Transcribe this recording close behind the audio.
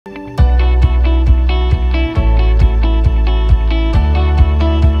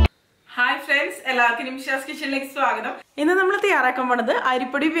Nimshas kitchen स्वागतम. ഇന്ന് നമ്മൾ തയ്യാറാക്കാൻ പോകുന്നത്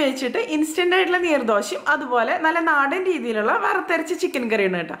അരിപ്പൊടി ഉപയോഗിച്ചിട്ട് ഇൻസ്റ്റന്റ് ആയിട്ടുള്ള നീർദോശയും അതുപോലെ നല്ല നാടൻ രീതിയിലുള്ള വറുത്തരച്ച ചിക്കൻ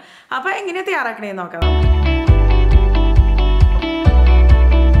കറിയാണ് കേട്ടോ. അപ്പോൾ എങ്ങനെ തയ്യാറാക്കണമെന്ന് നോക്കാം.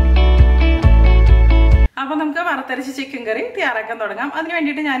 അപ്പോൾ നമുക്ക് വറുത്തരച്ച ചിക്കൻ കറി തയ്യാറാക്കാൻ തുടങ്ങാം. അതിനു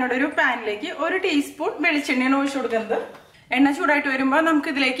വേണ്ടിയിട്ട് ഞാൻ ഇവിടെ ഒരു പാനിലേക്ക് 1 ടീസ്പൂൺ വെളിച്ചെണ്ണയാണ് ഒഴിച്ചു കൊടുക്കുന്നത്. എണ്ണ ചൂടായിട്ട് വരുമ്പോൾ നമുക്ക്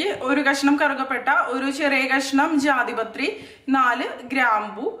ഇതിലേക്ക് ഒരു കഷ്ണം കറുകപ്പട്ട, ഒരു ചെറിയ കഷ്ണം ജാതിപത്രി, 4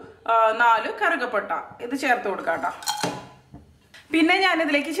 ഗ്രാമ്പു, 4 കറുകപ്പട്ട ഇത് ചേർത്ത് കൊടുക്കാം കേട്ടോ. പിന്നെ ഞാൻ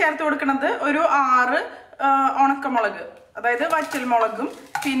ഇതിലേക്ക് ചേർത്ത് കൊടുക്കുന്നത് ഒരു 6 ഉണക്കമുളക്, അതായത് വറ്റൽമുളകും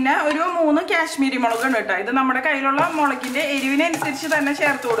പിന്നെ ഒരു 3 കാശ്മീരി മുളകും കേട്ടോ. ഇത് നമ്മുടെ കയ്യിലുള്ള മുളകിന്റെ എരിവിനനുസരിച്ച് തന്നെ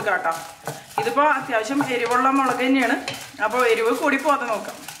ചേർത്ത് കൊടുക്കാം കേട്ടോ. ഇതിപ്പോൾ അത്യാവശ്യം എരിവുള്ള മുളക് തന്നെയാണ്, അപ്പോൾ എരിവ് കൂടി പോകാതെ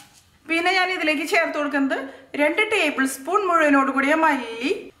നോക്കാം. പിന്നെ ഞാൻ ഇതിലേക്ക് ചേർത്ത് കൊടുക്കുന്നത് 2 ടേബിൾ സ്പൂൺ മുഴുവനോട് കൂടിയ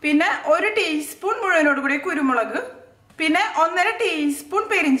മല്ലി, പിന്നെ 1 ടീസ്പൂൺ മുഴുവനോട് കൂടിയ കുരുമുളക്, പിന്നെ 1.5 ടീസ്പൂൺ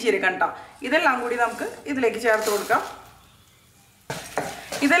പെരിഞ്ചീരകം കേട്ടോ. ഇതെല്ലാം കൂടി നമുക്ക് ഇതിലേക്ക് ചേർത്ത് കൊടുക്കാം.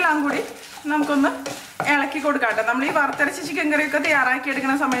 ഇതെല്ലാം കൂടി നമുക്കൊന്ന് ഇളക്കി കൊടുക്കാം കേട്ടോ. നമ്മൾ ഈ വറുത്തരച്ച ചിക്കൻ കറിയൊക്കെ തയ്യാറാക്കി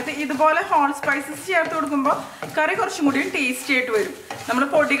എടുക്കുന്ന സമയത്ത് ഇതുപോലെ ഹോൾ സ്പൈസസ് ചേർത്ത് കൊടുക്കുമ്പോൾ കറി കുറച്ചും കൂടി ടേസ്റ്റി ആയിട്ട് വരും. നമ്മൾ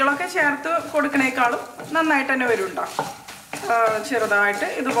പൊടികളൊക്കെ ചേർത്ത് കൊടുക്കണേക്കാളും നന്നായിട്ട് തന്നെ വരും കേട്ടോ. ചെറുതായിട്ട്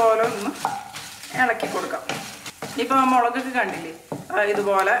ഇതുപോലെ ഒന്ന് ഇളക്കി കൊടുക്കാം. ഇപ്പോൾ മുളകൊക്കെ കണ്ടില്ലേ,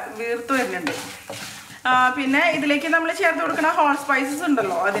 ഇതുപോലെ വീർത്ത് വരുന്നുണ്ട്. പിന്നെ ഇതിലേക്ക് നമ്മൾ ചേർത്ത് കൊടുക്കുന്ന ഹോൾ സ്പൈസസ്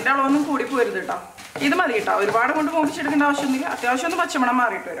ഉണ്ടല്ലോ, അതിൻ്റെ അളവൊന്നും കൂടി പോരുത് കേട്ടോ. ഇത് മതി കേട്ടോ, ഒരുപാട് കൊണ്ട് മൂപ്പിച്ചെടുക്കേണ്ട ആവശ്യമൊന്നുമില്ല. അത്യാവശ്യം ഒന്ന് പച്ചമണം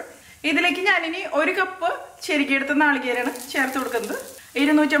മാറിയിട്ട് വരാം. ഇതിലേക്ക് ഞാനിനി 1 കപ്പ് ചെരുക്കിയെടുത്ത നാളികേരമാണ് ചേർത്ത് കൊടുക്കുന്നത്.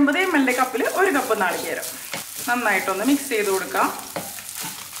 250 ml കപ്പിൽ 1 കപ്പ് നാളികേരം നന്നായിട്ടൊന്ന് മിക്സ് ചെയ്ത് കൊടുക്കാം.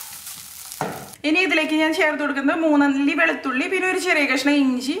 ഇനി ഇതിലേക്ക് ഞാൻ ചേർത്ത് കൊടുക്കുന്നത് 3 അല്ലി വെളുത്തുള്ളി, പിന്നെ ഒരു ചെറിയ കഷ്ണം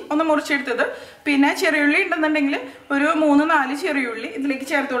ഇഞ്ചി ഒന്ന് മുറിച്ചെടുത്തത്, പിന്നെ ചെറിയുള്ളി ഉണ്ടെന്നുണ്ടെങ്കിൽ ഒരു 3-4 ചെറിയുള്ളി ഇതിലേക്ക്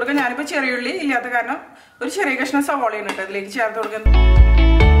ചേർത്ത് കൊടുക്കാം. ഞാനിപ്പോൾ ചെറിയുള്ളി ഇല്ലാത്ത കാരണം ഒരു ചെറിയ കഷ്ണം സവാളയാണ് കേട്ടോ ഇതിലേക്ക് ചേർത്ത് കൊടുക്കുന്നത്.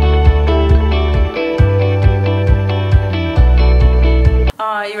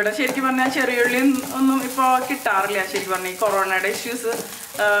 ഇവിടെ ശരിക്കും പറഞ്ഞാൽ ചെറിയുള്ളി ഒന്നും ഇപ്പോൾ കിട്ടാറില്ല. ശരിക്കും പറഞ്ഞാൽ ഈ കൊറോണയുടെ ഇഷ്യൂസ്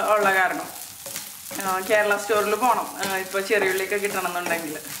ഉള്ള കാരണം കേരള സ്റ്റോറിൽ പോകണം ഇപ്പോൾ ചെറിയുള്ളിയൊക്കെ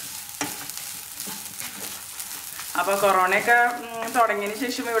കിട്ടണമെന്നുണ്ടെങ്കിൽ. അപ്പോൾ കൊറോണയൊക്കെ തുടങ്ങിയതിന്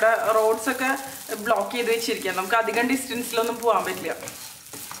ശേഷം ഇവിടെ റോഡ്സൊക്കെ ബ്ലോക്ക് ചെയ്ത് വെച്ചിരിക്കുക. നമുക്ക് അധികം ഡിസ്റ്റൻസിലൊന്നും പോകാൻ പറ്റില്ല.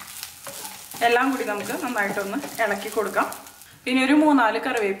 എല്ലാം കൂടി നമുക്ക് നന്നായിട്ടൊന്ന് ഇളക്കി കൊടുക്കാം. പിന്നെ ഒരു 3-4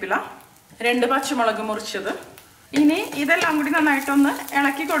 കറിവേപ്പില, 2 പച്ചമുളക് മുറിച്ചത്. ഇനി ഇതെല്ലാം കൂടി നന്നായിട്ടൊന്ന്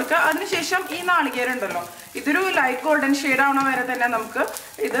ഇളക്കി കൊടുക്കുക. അതിനുശേഷം ഈ നാളികേരം ഉണ്ടല്ലോ, ഇതൊരു ലൈറ്റ് ഗോൾഡൻ ഷെയ്ഡ് ആവണ വരെ തന്നെ നമുക്ക്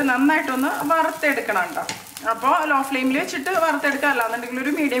ഇത് നന്നായിട്ടൊന്ന് വറുത്തെടുക്കണം കേട്ടോ. അപ്പോൾ ലോ ഫ്ലെയിമിൽ വെച്ചിട്ട് വറുത്തെടുക്കുക, അല്ലാന്നുണ്ടെങ്കിൽ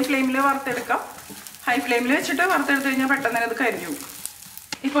ഒരു മീഡിയം ഫ്ലെയിമിൽ വറുത്തെടുക്കാം. ഹൈ ഫ്ലെയിമിൽ വെച്ചിട്ട് വറുത്തെടുത്ത് കഴിഞ്ഞാൽ പെട്ടെന്ന് തന്നെ അത് കരിഞ്ഞു.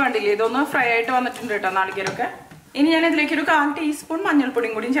 ഇപ്പോൾ കണ്ടില്ലേ, ഇതൊന്ന് ഫ്രൈ ആയിട്ട് വന്നിട്ടുണ്ട് കേട്ടോ നാളികേരമൊക്കെ. ഇനി ഞാൻ ഇതിലേക്ക് ഒരു 1/4 ടീസ്പൂൺ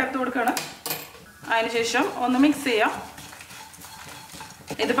മഞ്ഞൾപ്പൊടിയും കൂടിയും ചേർത്ത് കൊടുക്കുകയാണ്. അതിനുശേഷം ഒന്ന് മിക്സ് ചെയ്യാം.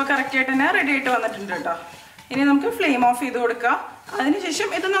 ഇതിപ്പോൾ കറക്റ്റായിട്ട് തന്നെ റെഡി ആയിട്ട് വന്നിട്ടുണ്ട് കേട്ടോ. ഇനി നമുക്ക് ഫ്ലെയിം ഓഫ് ചെയ്ത് കൊടുക്കാം. അതിനുശേഷം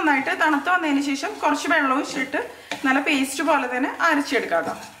ഇത് നന്നായിട്ട് തണുത്ത് വന്നതിന് ശേഷം കുറച്ച് വെള്ളം ഒഴിച്ചിട്ട് നല്ല പേസ്റ്റ് പോലെ തന്നെ അരച്ചെടുക്കാം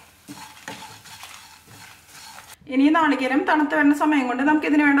കേട്ടോ. ഇനി നാളികേരം തണുത്ത് വരുന്ന സമയം കൊണ്ട് നമുക്ക്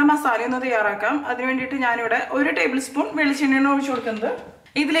ഇതിന് വേണ്ട മസാല ഒന്ന് തയ്യാറാക്കാം. അതിന് വേണ്ടിയിട്ട് ഞാനിവിടെ 1 ടേബിൾ സ്പൂൺ വെളിച്ചെണ്ണയാണ് ഒഴിച്ചു കൊടുക്കുന്നത്.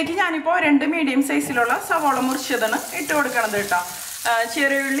 ഇതിലേക്ക് ഞാനിപ്പോൾ 2 മീഡിയം സൈസിലുള്ള സവാള മുറിച്ചതാണ് ഇട്ട് കൊടുക്കണത് കേട്ടോ.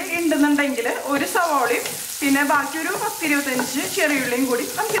 ചെറിയുള്ളി ഉണ്ടെന്നുണ്ടെങ്കിൽ 1 സവാളയും പിന്നെ ബാക്കി ഒരു 10-25 ചെറിയുള്ളിയും കൂടി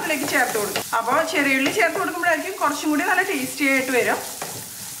നമുക്ക് ഇതിലേക്ക് ചേർത്ത് കൊടുക്കാം. അപ്പോൾ ചെറിയുള്ളി ചേർത്ത് കൊടുക്കുമ്പോഴായിരിക്കും കുറച്ചും കൂടി നല്ല ടേസ്റ്റി ആയിട്ട് വരും.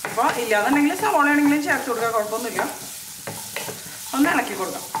 അപ്പോൾ ഇല്ലാന്നുണ്ടെങ്കിൽ സവാള ആണെങ്കിലും ചേർത്ത് കൊടുക്കാം, കുഴപ്പമൊന്നുമില്ല. ഒന്ന് ഇളക്കി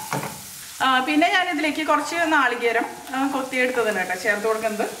കൊടുക്കാം. പിന്നെ ഞാനിതിലേക്ക് കുറച്ച് നാളികേരം കൊത്തിയെടുത്തതാണ് കേട്ടോ ചേർത്ത്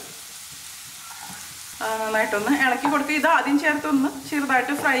കൊടുക്കുന്നത്. നന്നായിട്ടൊന്ന് ഇളക്കി കൊടുക്കുക. ഇത് ആദ്യം ചേർത്തൊന്ന്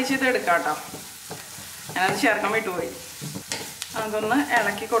ചെറുതായിട്ട് ഫ്രൈ ചെയ്ത് എടുക്കാം കേട്ടോ. ഞാനത് ചേർക്കാൻ വിട്ടുപോയി. അതൊന്ന്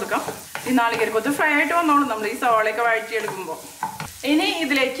ഇളക്കി കൊടുക്കാം. ഈ നാളികേരം കൊത്ത് ഫ്രൈ ആയിട്ട് വന്നോളും നമ്മൾ ഈ സവാളയൊക്കെ വഴറ്റിയെടുക്കുമ്പോൾ. ഇനി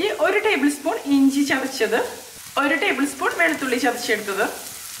ഇതിലേക്ക് 1 ടേബിൾ സ്പൂൺ ഇഞ്ചി ചതച്ചത്, 1 ടേബിൾ സ്പൂൺ വെളുത്തുള്ളി ചതച്ചെടുത്തത്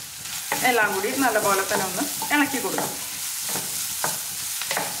എല്ലാം കൂടി നല്ലപോലെ തന്നെ ഒന്ന് ഇളക്കി കൊടുക്കാം.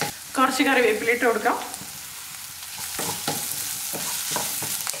 കുറച്ച് കറിവേപ്പില ഇട്ട് കൊടുക്കാം.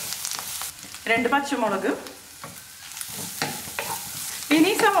 2 പച്ചമുളക്.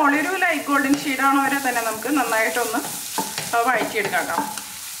 ഇനി സവാള ഒരു ലൈറ്റ് ഗോൾഡൻ ഷെയ്ഡ് ആണോ വരെ തന്നെ നമുക്ക് നന്നായിട്ടൊന്ന് വഴറ്റിയെടുക്കാം കേട്ടോ.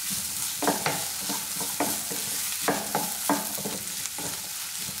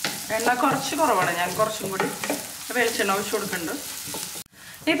 എണ്ണ കുറച്ച് കുറവാണ്, ഞാൻ കുറച്ചും കൂടി വെളിച്ചെണ്ണ ഒഴിച്ച് കൊടുക്കുന്നുണ്ട്.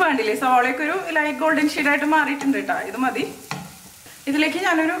 ഇപ്പോൾ കണ്ടില്ലേ, സവാളയൊക്കെ ഒരു ലൈറ്റ് ഗോൾഡൻ ഷെയ്ഡായിട്ട് മാറിയിട്ടുണ്ട് കേട്ടോ. ഇത് മതി. ഇതിലേക്ക്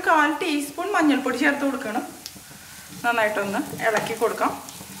ഞാനൊരു 1/4 ടീസ്പൂൺ മഞ്ഞൾപ്പൊടി ചേർത്ത് കൊടുക്കണം. നന്നായിട്ടൊന്ന് ഇളക്കി കൊടുക്കാം.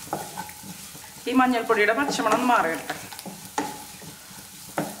 ഈ മഞ്ഞൾപ്പൊടിയുടെ പച്ചമണം മാറിയിട്ടെ.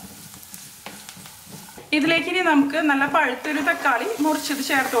 ഇതിലേക്ക് ഇനി നമുക്ക് നല്ല പഴുത്തൊരു തക്കാളി മുറിച്ചത്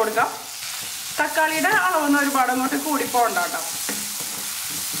ചേർത്ത് കൊടുക്കാം. തക്കാളിയുടെ അളവൊന്നും ഒരുപാട് അങ്ങോട്ട് കൂടി പോകണ്ട കേട്ടോ.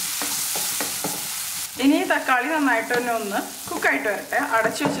 ഇനി തക്കാളി നന്നായിട്ട് തന്നെ ഒന്ന് കുക്കായിട്ട് വരട്ടെ.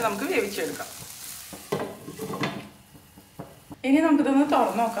 അടച്ചു വെച്ച് നമുക്ക് വേവിച്ചെടുക്കാം. ഇനി നമുക്കിതൊന്ന്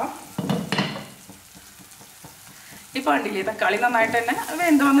തുറന്നു നോക്കാം. ഇപ്പൊ കണ്ടില്ലേ, തക്കാളി നന്നായിട്ട് തന്നെ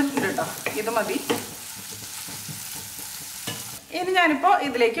വെന്ത് വന്നിട്ടുണ്ട് കേട്ടോ. ഇത് മതി. ഇനി ഞാനിപ്പോ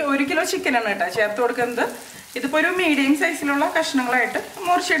ഇതിലേക്ക് 1 കിലോ ചിക്കനാണ് കേട്ടോ ചേർത്ത് കൊടുക്കുന്നത്. ഇതിപ്പോ ഒരു മീഡിയം സൈസിലുള്ള കഷ്ണങ്ങളായിട്ട്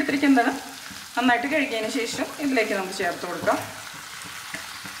മുറിച്ചെടുത്തിരിക്കുന്നതാണ്. നന്നായിട്ട് കഴുകിയതിന് ശേഷം ഇതിലേക്ക് നമുക്ക് ചേർത്ത് കൊടുക്കാം.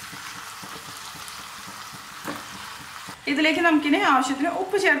 ഇതിലേക്ക് നമുക്കിനി ആവശ്യത്തിന്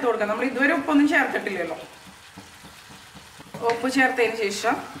ഉപ്പ് ചേർത്ത് കൊടുക്കാം. നമ്മൾ ഇതുവരെ ഉപ്പൊന്നും ചേർത്തിട്ടില്ലല്ലോ. ഉപ്പ് ചേർത്തതിന്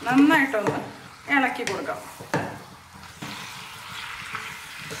ശേഷം നന്നായിട്ടൊന്ന് ഇളക്കി കൊടുക്കാം.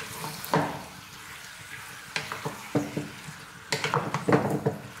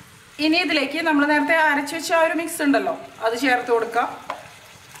 ഇനി ഇതിലേക്ക് നമ്മൾ നേരത്തെ അരച്ചു വെച്ച ആ ഒരു മിക്സ് ഉണ്ടല്ലോ, അത് ചേർത്ത് കൊടുക്കാം.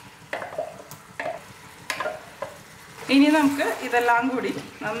 ഇനി നമുക്ക് ഇതെല്ലാം കൂടി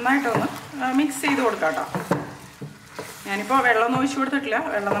നന്നായിട്ടൊന്ന് മിക്സ് ചെയ്ത് കൊടുക്കാം കേട്ടോ. ഞാനിപ്പോൾ വെള്ളം ഒഴിച്ചു കൊടുത്തിട്ടില്ല,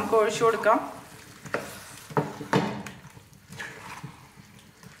 വെള്ളം നമുക്ക് ഒഴിച്ചു കൊടുക്കാം.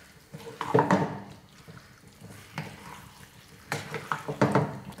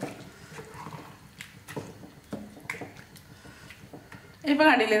 ഇപ്പൊ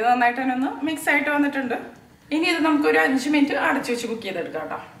കണ്ടില്ലേ, ഇത് നന്നായിട്ട് തന്നെ ഒന്ന് മിക്സ് ആയിട്ട് വന്നിട്ടുണ്ട്. ഇനി ഇത് നമുക്കൊരു 5 മിനിറ്റ് അടച്ചു വെച്ച് കുക്ക് ചെയ്തെടുക്കാം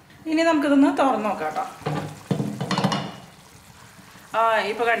കേട്ടോ. ഇനി നമുക്കിതൊന്ന് തുറന്നു നോക്കാം കേട്ടോ.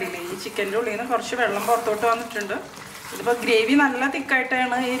 ഇപ്പൊ കണ്ടില്ലേ, ഈ ചിക്കൻ്റെ ഉള്ളിൽ നിന്ന് കുറച്ച് വെള്ളം പുറത്തോട്ട് വന്നിട്ടുണ്ട്. ഇതിപ്പോ ഗ്രേവി നല്ല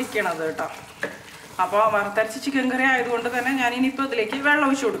തിക്കായിട്ടാണ് ഇരിക്കണത് കേട്ടോ. അപ്പോൾ വറുത്തരച്ച ചിക്കൻ കറി ആയതുകൊണ്ട് തന്നെ ഞാൻ ഇനിയിപ്പോൾ ഇതിലേക്ക് വെള്ളം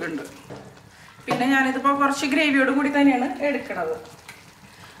ഒഴിച്ചു കൊടുക്കുന്നുണ്ട്. പിന്നെ ഞാനിതിപ്പോൾ കുറച്ച് ഗ്രേവിയോട് കൂടി തന്നെയാണ് എടുക്കണത്.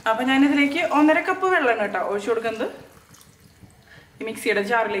 അപ്പോൾ ഞാനിതിലേക്ക് 1.5 കപ്പ് വെള്ളമാണ് കേട്ടോ ഒഴിച്ചു കൊടുക്കുന്നത്. ഈ മിക്സിയുടെ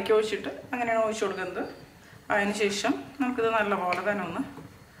ജാറിലേക്ക് ഒഴിച്ചിട്ട് അങ്ങനെയാണ് ഒഴിച്ചു കൊടുക്കുന്നത്. അതിന് ശേഷം നമുക്കിത് നല്ലപോലെ തന്നെ ഒന്ന്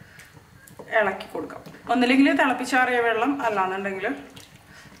ഇളക്കി കൊടുക്കാം. ഒന്നില്ലെങ്കിൽ തിളപ്പിച്ചാറിയ വെള്ളം, അല്ലാന്നുണ്ടെങ്കിൽ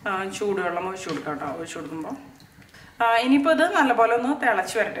ചൂടുവെള്ളം ഒഴിച്ചു കൊടുക്കാം കേട്ടോ. ഒഴിച്ചു കൊടുക്കുമ്പോൾ ഇനിയിപ്പോൾ ഇത് നല്ലപോലെ ഒന്ന്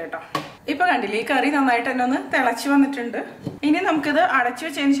തിളച്ച് വരട്ടെ കേട്ടോ. ഇപ്പോൾ കണ്ടില്ലേ, ഈ കറി നന്നായിട്ട് തന്നെ ഒന്ന് തിളച്ച് വന്നിട്ടുണ്ട്. ഇനി നമുക്കിത് അടച്ചു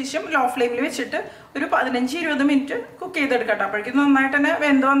വെച്ചതിന് ശേഷം ലോ ഫ്ലെയിമിൽ വെച്ചിട്ട് ഒരു 15-20 മിനിറ്റ് കുക്ക് ചെയ്തെടുക്കാം കേട്ടോ. അപ്പോഴേക്കും നന്നായിട്ട് തന്നെ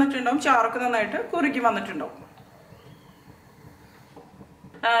വെന്ത് വന്നിട്ടുണ്ടാവും, ചാറൊക്കെ നന്നായിട്ട് കുറുക്കി വന്നിട്ടുണ്ടാവും.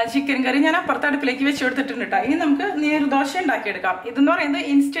 ചിക്കൻ കറി ഞാൻ അപ്പുറത്തെ അടുപ്പിലേക്ക് വെച്ച് കൊടുത്തിട്ടുണ്ട് കേട്ടോ. ഇനി നമുക്ക് നീർദോശ ഉണ്ടാക്കിയെടുക്കാം. ഇതെന്ന് പറയുന്നത്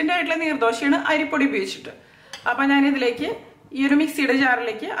ഇൻസ്റ്റന്റ് ആയിട്ടുള്ള നീർദോശയാണ്, അരിപ്പൊടി ഉപയോഗിച്ചിട്ട്. അപ്പൊ ഞാൻ ഇതിലേക്ക് ഈ ഒരു മിക്സിയുടെ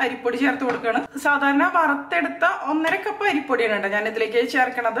ജാറിലേക്ക് അരിപ്പൊടി ചേർത്ത് കൊടുക്കുകയാണ്. സാധാരണ വറുത്തെടുത്ത 1.5 കപ്പ് അരിപ്പൊടിയാണ് കേട്ടോ ഞാൻ ഇതിലേക്ക്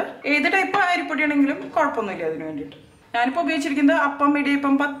ചേർക്കണത്. ഏത് ടൈപ്പ് അരിപ്പൊടിയാണെങ്കിലും കുഴപ്പമൊന്നുമില്ല അതിന് വേണ്ടിയിട്ട്. ഞാനിപ്പോൾ ഉപയോഗിച്ചിരിക്കുന്നത് അപ്പം,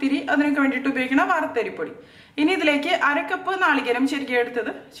 ഇടിയപ്പം, പത്തിരി അതിനൊക്കെ വേണ്ടിയിട്ട് ഉപയോഗിക്കുന്ന വറുത്തരിപ്പൊടി. ഇനി ഇതിലേക്ക് 1/2 കപ്പ് നാളികേരം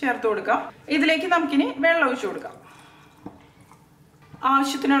ചെറുകിയെടുത്തത് ചേർത്ത് കൊടുക്കാം. ഇതിലേക്ക് നമുക്കിനി വെള്ളം ഒഴിച്ചു കൊടുക്കാം.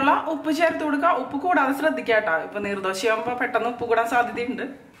 ആവശ്യത്തിനുള്ള ഉപ്പ് ചേർത്ത് കൊടുക്കുക. ഉപ്പ് കൂടാതെ ശ്രദ്ധിക്കുക കേട്ടോ. ഇപ്പൊ നീർദോശയാകുമ്പോൾ പെട്ടെന്ന് ഉപ്പ് കൂടാൻ സാധ്യതയുണ്ട്.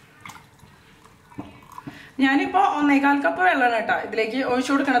 ഞാനിപ്പോ 1.25 കപ്പ് വെള്ളമാണ് കേട്ടോ ഇതിലേക്ക്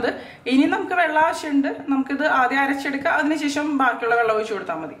ഒഴിച്ചു കൊടുക്കണത്. ഇനി നമുക്ക് വെള്ളം ആവശ്യമുണ്ട്. നമുക്കിത് ആദ്യം അരച്ചെടുക്കുക, അതിനുശേഷം ബാക്കിയുള്ള വെള്ളം ഒഴിച്ചു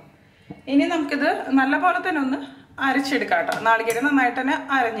കൊടുത്താൽ മതി. ഇനി നമുക്കിത് നല്ലപോലെ തന്നെ ഒന്ന് അരച്ചെടുക്കാം കേട്ടോ. നാളികേരം നന്നായിട്ട് തന്നെ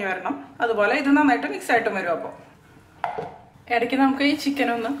അരഞ്ഞു വരണം. അതുപോലെ ഇത് നന്നായിട്ട് മിക്സ് ആയിട്ടും വരും. അപ്പോൾ ഇടയ്ക്ക് നമുക്ക് ഈ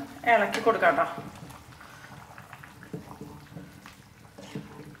ചിക്കൻ ഒന്ന് ഇളക്കി കൊടുക്കാം കേട്ടോ.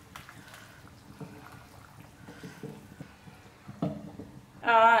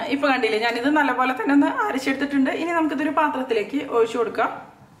 ഇപ്പൊ കണ്ടില്ലേ, ഞാനിത് നല്ലപോലെ തന്നെ ഒന്ന് അരച്ചെടുത്തിട്ടുണ്ട്. ഇനി നമുക്കിതൊരു പാത്രത്തിലേക്ക് ഒഴിച്ചു കൊടുക്കാം.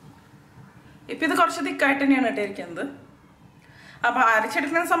 ഇപ്പൊ ഇത് കുറച്ച് തിക്കായിട്ട് തന്നെയാണ് ഇട്ടിരിക്കുന്നത്. അപ്പൊ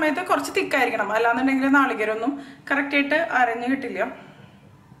അരച്ചെടുക്കുന്ന സമയത്ത് കുറച്ച് തിക്കായിരിക്കണം, അല്ലാന്നുണ്ടെങ്കിൽ നാളികേരമൊന്നും കറക്റ്റായിട്ട് അരഞ്ഞു കിട്ടില്ല.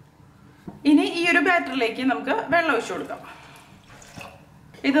 ഇനി ഈ ഒരു ബാറ്ററിലേക്ക് നമുക്ക് വെള്ളം ഒഴിച്ചു കൊടുക്കാം.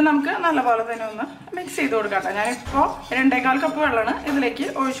 ഇത് നമുക്ക് നല്ലപോലെ തന്നെ ഒന്ന് മിക്സ് ചെയ്ത് കൊടുക്കാം. ഞാനിപ്പോൾ 2.25 കപ്പ് വെള്ളമാണ് ഇതിലേക്ക്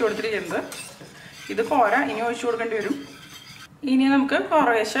ഒഴിച്ചു കൊടുത്തിരിക്കുന്നത്. ഇത് പോരാ, ഇനി ഒഴിച്ചു കൊടുക്കേണ്ടി വരും. ഇനി നമുക്ക്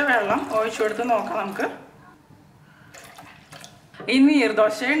കുറേശ്ശെ വെള്ളം ഒഴിച്ചു കൊടുത്ത് നോക്കാം. നമുക്ക് ഈ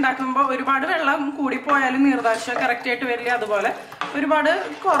നീർദോശ ഉണ്ടാക്കുമ്പോൾ ഒരുപാട് വെള്ളം കൂടിപ്പോയാലും നീർദോശ കറക്റ്റായിട്ട് വരില്ല, അതുപോലെ ഒരുപാട്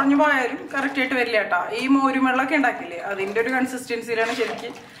കുറഞ്ഞു പോയാലും കറക്റ്റായിട്ട് വരില്ല കേട്ടോ. ഈ മോരും വെള്ളമൊക്കെ ഉണ്ടാക്കില്ലേ, അതിൻ്റെ ഒരു കൺസിസ്റ്റൻസിയിലാണ്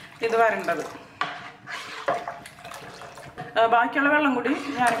ശരിക്കും ഇത് വരേണ്ടത്. ബാക്കിയുള്ള വെള്ളം കൂടി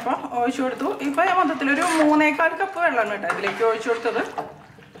ഞാനിപ്പോൾ ഒഴിച്ചു കൊടുത്തു. ഇപ്പോൾ മൊത്തത്തിലൊരു 3.25 കപ്പ് വെള്ളമാണ് കേട്ടോ ഇതിലേക്ക് ഒഴിച്ചു കൊടുത്തത്.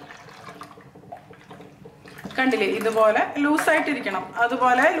 കണ്ടില്ലേ, ഇതുപോലെ ലൂസായിട്ടിരിക്കണം.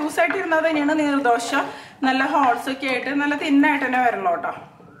 അതുപോലെ ലൂസായിട്ടിരുന്നത് തന്നെയാണ് നീർദോശ നല്ല ഹോൾസ് ഒക്കെ ആയിട്ട് നല്ല തിന്നായിട്ട് തന്നെ വരല്ലോ കേട്ടോ.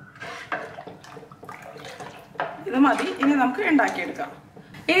 ഇത് മതി. ഇനി നമുക്ക് ഉണ്ടാക്കിയെടുക്കാം.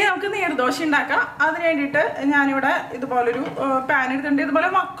 ഇനി നമുക്ക് നീർദോശ ഉണ്ടാക്കാം. അതിന് വേണ്ടിയിട്ട് ഞാനിവിടെ ഇതുപോലൊരു പാൻ എടുത്തിട്ടുണ്ട്. ഇതുപോലെ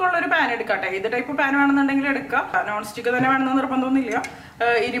മക്കുള്ളൊരു പാൻ എടുക്കട്ടെ. ഇത് ടൈപ്പ് പാൻ വേണമെന്നുണ്ടെങ്കിൽ എടുക്കാം. നോൺ സ്റ്റിക്ക് തന്നെ വേണമെന്ന് നിർബന്ധമൊന്നുമില്ല.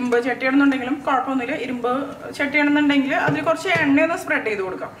 ഇരുമ്പ് ചട്ടിയാണെന്നുണ്ടെങ്കിലും കുഴപ്പമൊന്നുമില്ല. ഇരുമ്പ് ചട്ടിയാണെന്നുണ്ടെങ്കിൽ അതിൽ കുറച്ച് എണ്ണയൊന്ന് സ്പ്രെഡ് ചെയ്ത്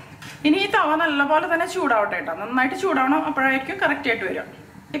കൊടുക്കാം. ഇനി ഈ തവ നല്ലപോലെ തന്നെ ചൂടാവട്ടെ കേട്ടോ. നന്നായിട്ട് ചൂടാവണം, അപ്പോഴായിരിക്കും കറക്റ്റ് ആയിട്ട് വരിക.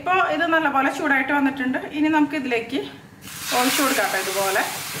 ഇപ്പോൾ ഇത് നല്ലപോലെ ചൂടായിട്ട് വന്നിട്ടുണ്ട്. ഇനി നമുക്ക് ഇതിലേക്ക് ഒഴിച്ചു കൊടുക്കാം കേട്ടോ. ഇതുപോലെ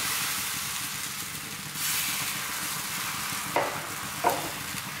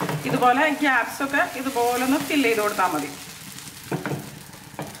ഇതുപോലെ ഗ്യാപ്സൊക്കെ ഇതുപോലെ ഒന്ന് ഫില്ല് ചെയ്ത് കൊടുത്താൽ മതി.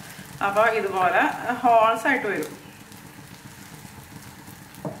 അപ്പോൾ ഇതുപോലെ ഹോൾസ് ആയിട്ട് വരും.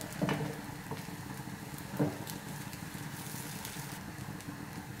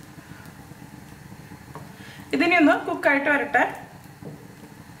 ഇതിനി ഒന്ന് കുക്കായിട്ട് വരട്ടെ.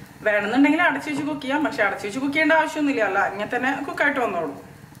 വേണമെന്നുണ്ടെങ്കിൽ അടച്ചു വെച്ച് കുക്ക് ചെയ്യാം, പക്ഷെ അടച്ചു വെച്ച് കുക്ക് ചെയ്യേണ്ട ആവശ്യമൊന്നുമില്ല. അല്ല, ഇങ്ങനെ തന്നെ കുക്കായിട്ട് വന്നോളൂ.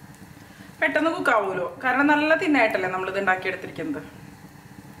 പെട്ടെന്ന് കുക്കാവുമല്ലോ, കാരണം നല്ല തിന്നായിട്ടല്ലേ നമ്മളിത് ഉണ്ടാക്കിയെടുത്തിരിക്കുന്നത്.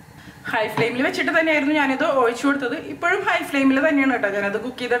 ഹൈ ഫ്ലെയിമിൽ വെച്ചിട്ട് തന്നെയായിരുന്നു ഞാനിത് ഒഴിച്ചു കൊടുത്തത്. ഇപ്പോഴും ഹൈ ഫ്ലെയിമിൽ തന്നെയാണ് കേട്ടോ ഞാനത്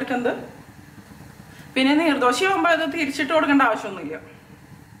കുക്ക് ചെയ്തെടുക്കുന്നത്. പിന്നെ നീർദോശയാകുമ്പോൾ അത് തിരിച്ചിട്ട് കൊടുക്കേണ്ട ആവശ്യമൊന്നുമില്ല.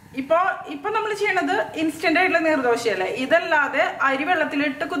 ഇപ്പൊ നമ്മൾ ചെയ്യണത് ഇൻസ്റ്റന്റ് ആയിട്ടുള്ള നീർദോശയല്ലേ. ഇതല്ലാതെ അരി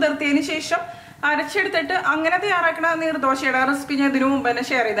വെള്ളത്തിലിട്ട് കുതിർത്തിയതിന് ശേഷം അരച്ചെടുത്തിട്ട് അങ്ങനെ തയ്യാറാക്കണ നീർദോശയുടെ റെസിപ്പി ഞാൻ ഇതിനു മുമ്പ് തന്നെ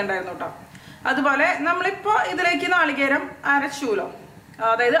ഷെയർ ചെയ്തിട്ടുണ്ടായിരുന്നു കേട്ടോ. അതുപോലെ നമ്മളിപ്പോ ഇതിലേക്ക് നാളികേരം അരച്ചൂലോ,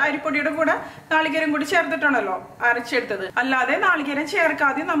 അതായത് അരിപ്പൊടിയുടെ കൂടെ നാളികേരം കൂടി ചേർത്തിട്ടാണല്ലോ അരച്ചെടുത്തത്. അല്ലാതെ നാളികേരം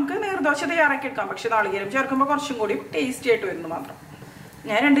ചേർക്കാതെ നമുക്ക് നീർദോശ തയ്യാറാക്കി എടുക്കാം. പക്ഷെ നാളികേരം ചേർക്കുമ്പോൾ കുറച്ചും കൂടി ടേസ്റ്റി ആയിട്ട് വരുന്നു മാത്രം.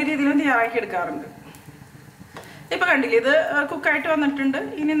 ഞാൻ രണ്ട് രീതിയിലും തയ്യാറാക്കി എടുക്കാറുണ്ട്. ഇപ്പൊ കണ്ടില്ലേ, ഇത് കുക്കായിട്ട് വന്നിട്ടുണ്ട്.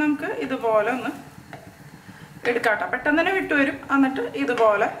 ഇനി നമുക്ക് ഇതുപോലെ ഒന്ന് എടുക്കാട്ടോ. പെട്ടെന്ന് തന്നെ വിട്ടുവരും. എന്നിട്ട്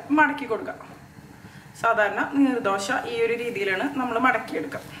ഇതുപോലെ മടക്കി കൊടുക്കാം. സാധാരണ നീർദോശ ഈ ഒരു രീതിയിലാണ് നമ്മൾ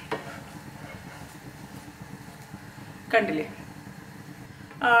മടക്കിയെടുക്കുക. കണ്ടില്ലേ?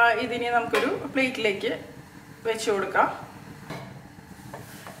 ഇതിനി നമുക്കൊരു പ്ലേറ്റിലേക്ക് വെച്ച് കൊടുക്കാം.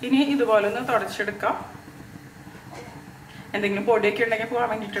 ഇനി ഇതുപോലെ ഒന്ന് തുടച്ചെടുക്കാം. എന്തെങ്കിലും പൊടിയൊക്കെ ഉണ്ടെങ്കിൽ പോകാൻ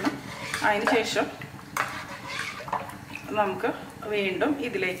വേണ്ടിയിട്ടാണ്. അതിന് ശേഷം നമുക്ക് വീണ്ടും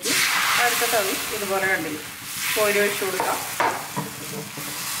ഇതിലേക്ക് അടുത്ത തവി ഇതുപോലെ കണ്ടില്ലേ കോരി വെച്ച് കൊടുക്കാം.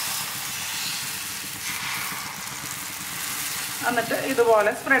 എന്നിട്ട്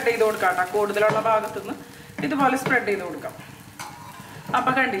ഇതുപോലെ സ്പ്രെഡ് ചെയ്ത് കൊടുക്കാം കേട്ടോ. കൂടുതലുള്ള ഭാഗത്തുനിന്ന് ഇതുപോലെ സ്പ്രെഡ് ചെയ്ത് കൊടുക്കാം.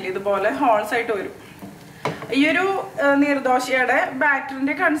 അപ്പം കണ്ടില്ലേ, ഇതുപോലെ ഹോൾസ് ആയിട്ട് വരും. ഈ ഒരു നീർദോശയുടെ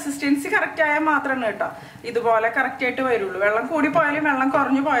ബാറ്ററിന്റെ കൺസിസ്റ്റൻസി കറക്റ്റ് ആയാൽ മാത്രമാണ് കേട്ടോ ഇതുപോലെ കറക്റ്റ് ആയിട്ട് വരുള്ളൂ. വെള്ളം കൂടി പോയാലും വെള്ളം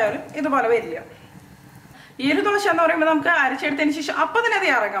കുറഞ്ഞു പോയാലും ഇതുപോലെ വരില്ല. ഈ ഒരു ദോശ എന്ന് പറയുമ്പോൾ നമുക്ക് അരച്ചെടുത്തതിന് ശേഷം അപ്പം തന്നെ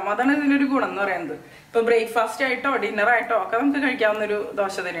തയ്യാറാക്കാം. അതാണ് ഇതിനൊരു ഗുണം എന്ന് പറയുന്നത്. ഇപ്പൊ ബ്രേക്ക്ഫാസ്റ്റ് ആയിട്ടോ ഡിന്നറായിട്ടോ ഒക്കെ നമുക്ക് കഴിക്കാവുന്ന ഒരു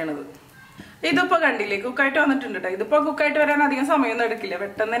ദോശ തന്നെയാണിത്. ഇതിപ്പോ കണ്ടില്ലേ കുക്കായിട്ട് വന്നിട്ടുണ്ട് കേട്ടോ. ഇതിപ്പോ കുക്കായിട്ട് വരാൻ അധികം സമയമൊന്നും എടുക്കില്ല,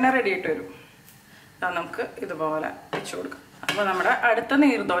 പെട്ടെന്ന് തന്നെ റെഡി ആയിട്ട് വരും. നമുക്ക് ഇതുപോലെ വെച്ചു കൊടുക്കാം. അപ്പൊ നമ്മുടെ അടുത്ത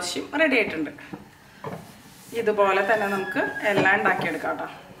നീർദോശയും റെഡി ആയിട്ടുണ്ട്. ഇതുപോലെ തന്നെ നമുക്ക് എല്ലാം ഉണ്ടാക്കിയെടുക്കാം കേട്ടോ.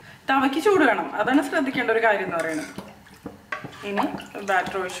 തവയ്ക്ക് ചൂട് വേണം, അതാണ് ശ്രദ്ധിക്കേണ്ട ഒരു കാര്യം എന്ന് പറയുന്നത്. ഇനി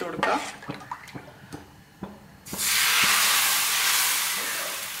ബാറ്റർ ഒഴിച്ചു കൊടുക്കാം.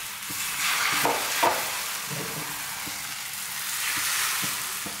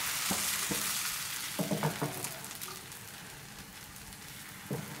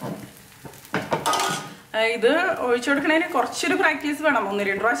 ഇത് ഒഴിച്ചു കൊടുക്കണതിന് കുറച്ചൊരു പ്രാക്ടീസ് വേണം.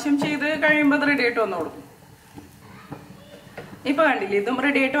 1-2 പ്രാവശ്യം ചെയ്ത് കഴിയുമ്പോൾ അത് റെഡി ആയിട്ട് വന്നോളും. ഇപ്പൊ കണ്ടില്ലേ, ഇതും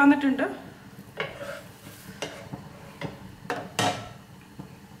റെഡി ആയിട്ട് വന്നിട്ടുണ്ട്.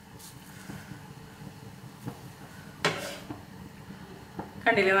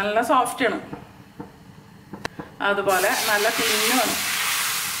 കണ്ടില്ലേ, നല്ല സോഫ്റ്റ് ആണ്, അതുപോലെ നല്ല തിന്നുമാണ്.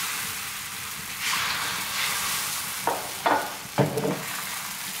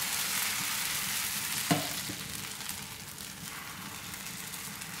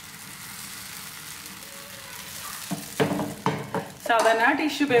 സാധാരണ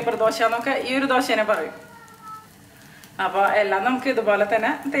ടിഷ്യൂ പേപ്പർ ദോശ എന്നൊക്കെ ഈ ഒരു ദോശനെ പറയും. അപ്പോൾ എല്ലാം നമുക്ക് ഇതുപോലെ തന്നെ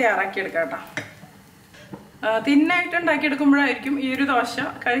തയ്യാറാക്കി എടുക്കാം കേട്ടോ. തിന്നായിട്ട് ഉണ്ടാക്കിയെടുക്കുമ്പോഴായിരിക്കും ഈ ഒരു ദോശ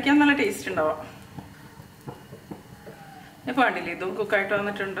കഴിക്കാൻ നല്ല ടേസ്റ്റ് ഉണ്ടാവുക. ഇപ്പോൾ കണ്ടില്ലേ, ഇതും കുക്കായിട്ട്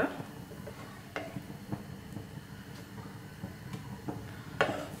വന്നിട്ടുണ്ട്.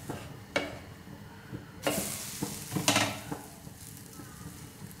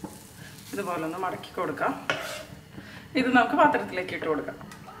 ഇതുപോലെ ഒന്ന് മടക്കി കൊടുക്കാം. ഇത് നമുക്ക് പാത്രത്തിലേക്ക് ഇട്ട് കൊടുക്കാം.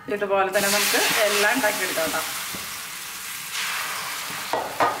 ഇതുപോലെ തന്നെ നമുക്ക് എല്ലാം ഉണ്ടാക്കിയെടുക്കാം കേട്ടോ.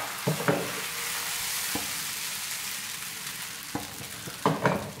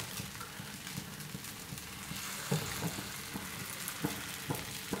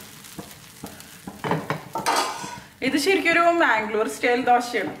 ഇത് ശരിക്കും ഒരു മാംഗ്ലൂർ സ്റ്റൈൽ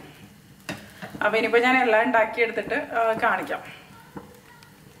ദോശയാണ്. അപ്പൊ ഇനിയിപ്പോ ഞാൻ എല്ലാം ഉണ്ടാക്കിയെടുത്തിട്ട് കാണിക്കാം.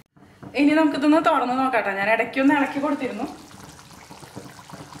 ഇനി നമുക്കിതൊന്ന് തുറന്ന് നോക്കാട്ടെ. ഞാൻ ഇടയ്ക്കൊന്ന് ഇളക്കി കൊടുത്തിരുന്നു.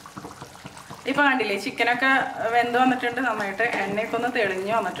 ഇപ്പൊ കണ്ടില്ലേ, ചിക്കനൊക്കെ വെന്ത് വന്നിട്ടുണ്ട്. നന്നായിട്ട് എണ്ണയൊക്കെ ഒന്ന്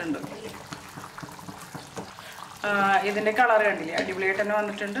തെളിഞ്ഞ് വന്നിട്ടുണ്ട്. ഇതിന്റെ കളർ കണ്ടില്ലേ, അടിപൊളിയായിട്ട് തന്നെ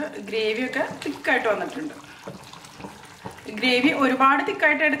വന്നിട്ടുണ്ട്. ഗ്രേവിയൊക്കെ തിക്കായിട്ട് വന്നിട്ടുണ്ട്. ഗ്രേവി ഒരുപാട്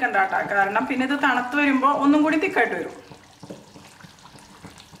തിക്കായിട്ട് എടുക്കണ്ട കേട്ടോ, കാരണം പിന്നെ ഇത് തണുത്ത് വരുമ്പോൾ ഒന്നും കൂടി തിക്കായിട്ട് വരും.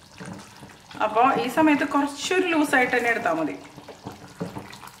 അപ്പോൾ ഈ സമയത്ത് കുറച്ചൊരു ലൂസായിട്ട് തന്നെ എടുത്താൽ മതി.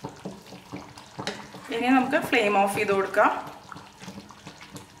 ഇനി നമുക്ക് ഫ്ലെയിം ഓഫ് ചെയ്ത് കൊടുക്കാം.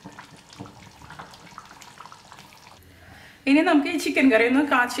 ഇനി നമുക്ക് ഈ ചിക്കൻ കറി ഒന്ന്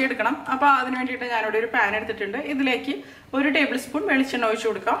കാച്ചിയെടുക്കണം. അപ്പോൾ അതിന് വേണ്ടിയിട്ട് ഞാനിവിടെ ഒരു പാൻ എടുത്തിട്ടുണ്ട്. ഇതിലേക്ക് 1 ടേബിൾ സ്പൂൺ വെളിച്ചെണ്ണ ഒഴിച്ചു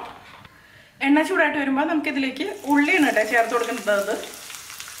കൊടുക്കാം. എണ്ണ ചൂടായിട്ട് വരുമ്പോൾ നമുക്കിതിലേക്ക് ഉള്ളിയാണ് കേട്ടോ ചേർത്ത് കൊടുക്കുന്നത്.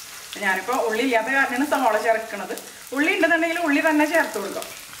 ഞാനിപ്പോൾ ഉള്ളി ഇല്ലാത്ത കാരണമാണ് സവാള ചേർക്കുന്നത്. ഉള്ളി ഉണ്ടെന്നുണ്ടെങ്കിൽ ഉള്ളി തന്നെ ചേർത്ത് കൊടുക്കാം.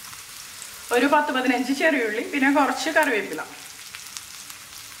 ഒരു 10-15 ചെറിയുള്ളി, പിന്നെ കുറച്ച് കറിവേപ്പില.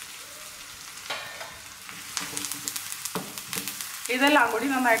 ഇതെല്ലാം കൂടി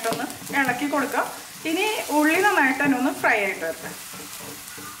നന്നായിട്ടൊന്ന് ഇളക്കി കൊടുക്കാം. ഇനി ഉള്ളി നന്നായിട്ട് തന്നെ ഒന്ന് ഫ്രൈ ആയിട്ട് വരട്ടെ.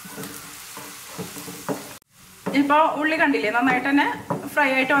 ഇപ്പോൾ ഉള്ളി കണ്ടില്ലേ, നന്നായിട്ട് തന്നെ ഫ്രൈ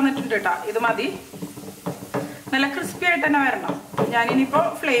ആയിട്ട് വന്നിട്ടുണ്ട് കേട്ടോ. ഇത് മതി, നല്ല ക്രിസ്പി ആയിട്ട് തന്നെ വരണം. ഞാനിനിപ്പോൾ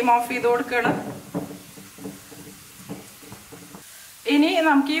ഫ്ലെയിം ഓഫ് ചെയ്ത് കൊടുക്കുകയാണ്. ഇനി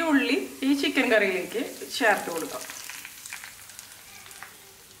നമുക്ക് ഈ ഉള്ളി ഈ ചിക്കൻ കറിയിലേക്ക് ചേർത്ത് കൊടുക്കാം.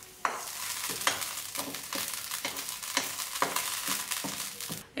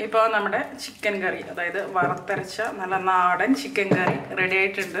 ഇപ്പോൾ നമ്മുടെ ചിക്കൻ കറി, അതായത് വറുത്തരച്ച നല്ല നാടൻ ചിക്കൻ കറി റെഡി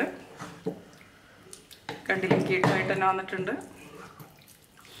ആയിട്ടുണ്ട്. കണ്ടില്ലേ, കേട്ടായിട്ട് തന്നെ വന്നിട്ടുണ്ട്.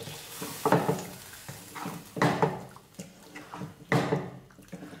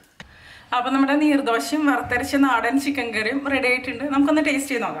 അപ്പോൾ നമ്മുടെ നീർദോശയും വറുത്തരച്ച നാടൻ ചിക്കൻ കറിയും റെഡി ആയിട്ടുണ്ട്. നമുക്കൊന്ന്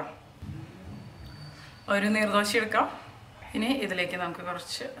ടേസ്റ്റ് ചെയ്ത് നോക്കാം. ഒരു നീർദോശ എടുക്കാം. ഇനി ഇതിലേക്ക് നമുക്ക്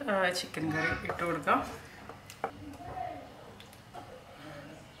കുറച്ച് ചിക്കൻ കറി ഇട്ട് കൊടുക്കാം.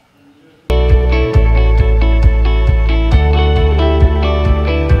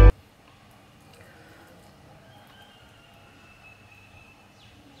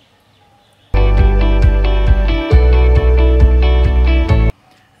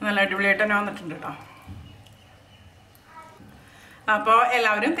 നല്ല അടിപൊളിയായിട്ട് തന്നെ വന്നിട്ടുണ്ട് കേട്ടോ. അപ്പോൾ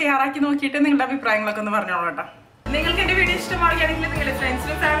എല്ലാവരും തയ്യാറാക്കി നോക്കിയിട്ട് നിങ്ങളുടെ അഭിപ്രായങ്ങളൊക്കെ ഒന്ന് പറഞ്ഞോളൂ കേട്ടോ. നിങ്ങൾക്ക് എന്റെ വീഡിയോ ഇഷ്ടമാവുകയാണെങ്കിൽ നിങ്ങളുടെ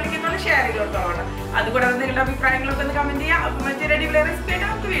ഫ്രണ്ട്സിനും ഫാമിലിക്കും ഒന്ന് ഷെയർ ചെയ്ത് കൊടുത്തോളൂ. അതുകൂടാതെ നിങ്ങളുടെ അഭിപ്രായങ്ങളൊക്കെ ഒന്ന് കമന്റ് ചെയ്യാം. അപ്പോൾ മറ്റൊരു അടിപൊളി റെസിപ്പി ആയിട്ട്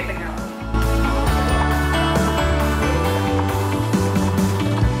നമുക്ക് വീണ്ടും കാണാം.